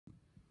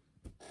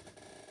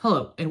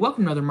Hello, and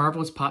welcome to another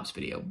Marvelous Pops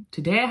video.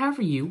 Today I have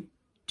for you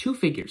two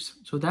figures.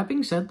 So with that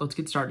being said, let's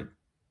get started.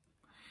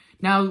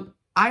 Now,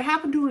 I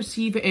happened to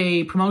receive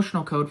a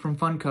promotional code from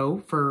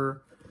Funko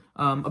for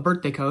a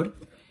birthday code,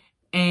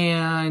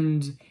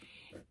 and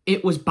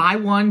it was buy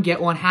one, get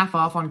one half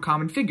off on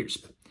common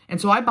figures. And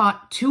so I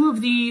bought two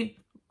of the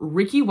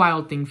Ricky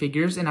Wild Thing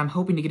figures, and I'm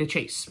hoping to get a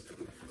chase.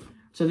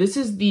 So this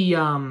is the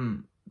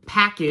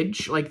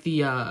package, like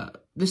the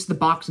this is the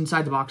box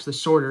inside the box, the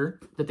sorter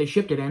that they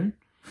shipped it in.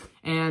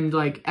 And,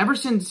 like, ever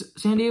since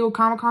San Diego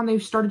Comic-Con,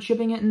 they've started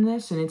shipping it in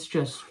this, and it's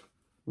just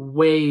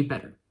way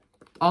better.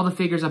 All the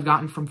figures I've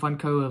gotten from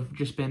Funko have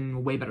just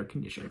been way better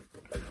condition.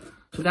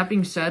 So that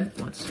being said,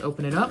 let's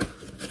open it up.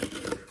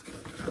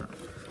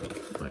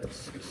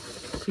 Let's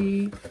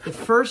see. The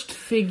first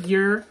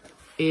figure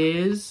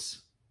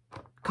is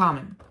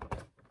common.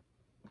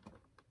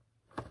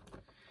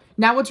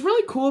 Now, what's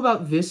really cool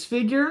about this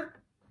figure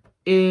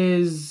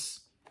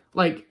is,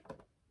 like,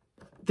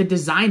 the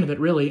design of it,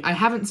 really. I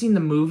haven't seen the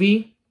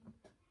movie,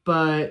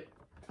 but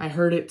I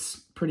heard it's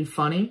pretty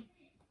funny.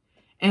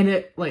 And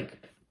it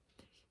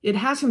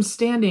has him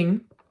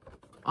standing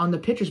on the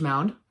pitcher's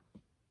mound,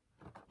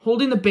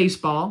 holding the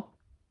baseball.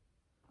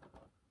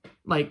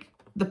 Like,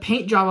 the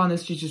paint job on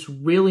this is just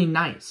really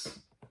nice.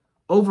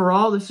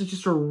 Overall, this is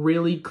just a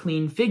really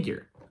clean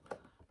figure.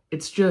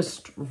 It's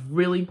just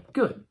really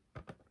good.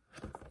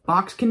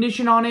 Box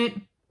condition on it,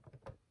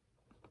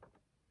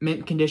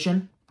 mint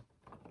condition.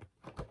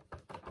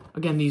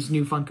 Again, these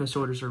new Funko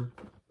sorters are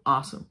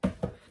awesome.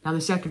 Now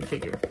the second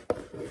figure.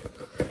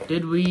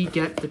 Did we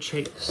get the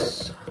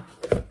chase?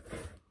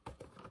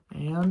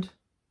 And,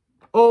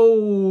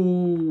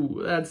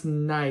 oh, that's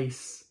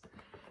nice.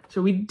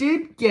 So we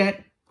did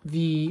get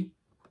the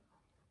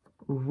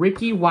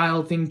Ricky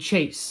Wild Thing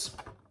chase.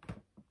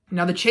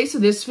 Now the chase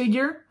of this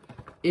figure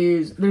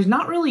is, there's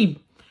not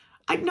really,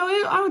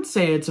 I would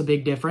say it's a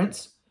big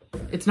difference.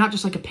 It's not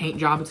just like a paint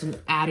job, it's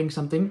adding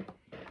something.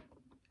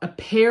 A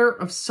pair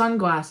of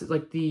sunglasses,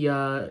 like the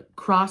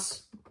crossbone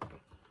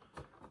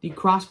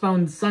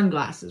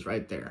sunglasses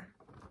right there.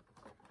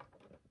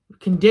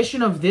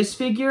 Condition of this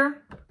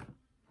figure,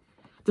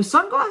 the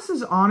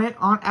sunglasses on it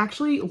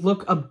actually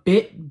look a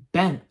bit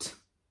bent,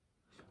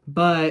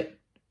 but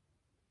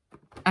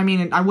I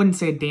mean, I wouldn't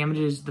say it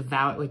damages the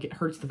value, like it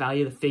hurts the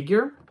value of the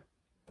figure.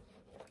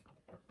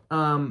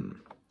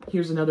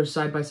 Here's another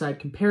side-by-side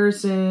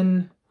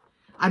comparison.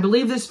 I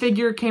believe this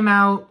figure came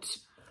out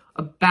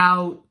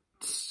about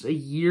a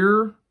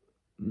year,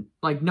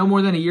 like no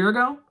more than a year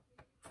ago.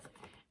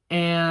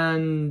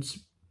 And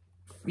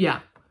yeah,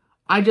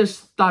 I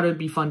just thought it would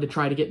be fun to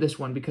try to get this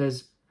one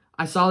because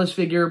I saw this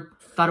figure,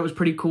 thought it was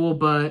pretty cool,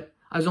 but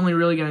I was only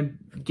really going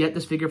to get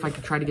this figure if I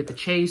could try to get the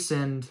chase.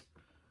 And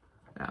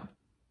yeah.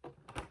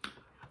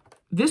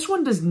 This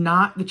one does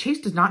not, the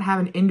chase does not have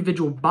an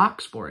individual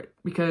box for it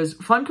because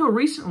Funko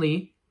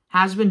recently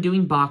has been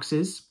doing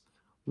boxes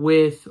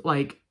with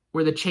like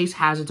where the chase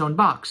has its own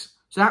box.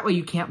 So that way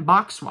you can't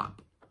box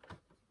swap,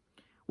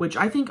 which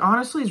I think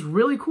honestly is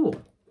really cool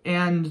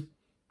and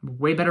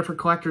way better for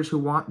collectors who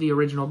want the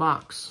original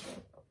box.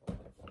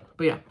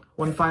 But yeah,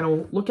 one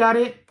final look at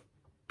it.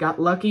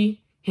 Got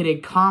lucky, hit a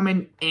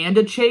common and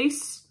a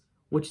chase,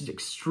 which is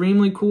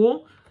extremely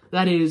cool.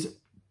 That is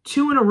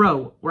 2 in a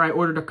row where I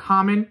ordered a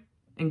common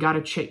and got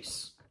a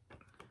chase.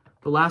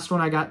 The last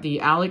one I got the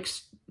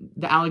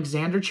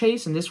Alexander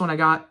chase, and this one I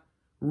got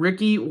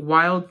Ricky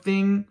Wild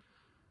Thing.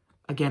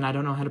 Again, I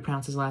don't know how to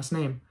pronounce his last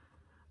name.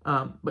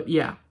 But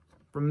yeah,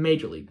 from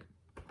Major League.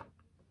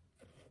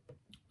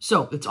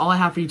 So, that's all I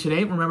have for you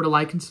today. Remember to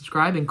like and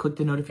subscribe and click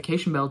the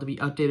notification bell to be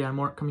updated on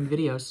more upcoming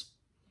videos.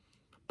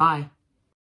 Bye.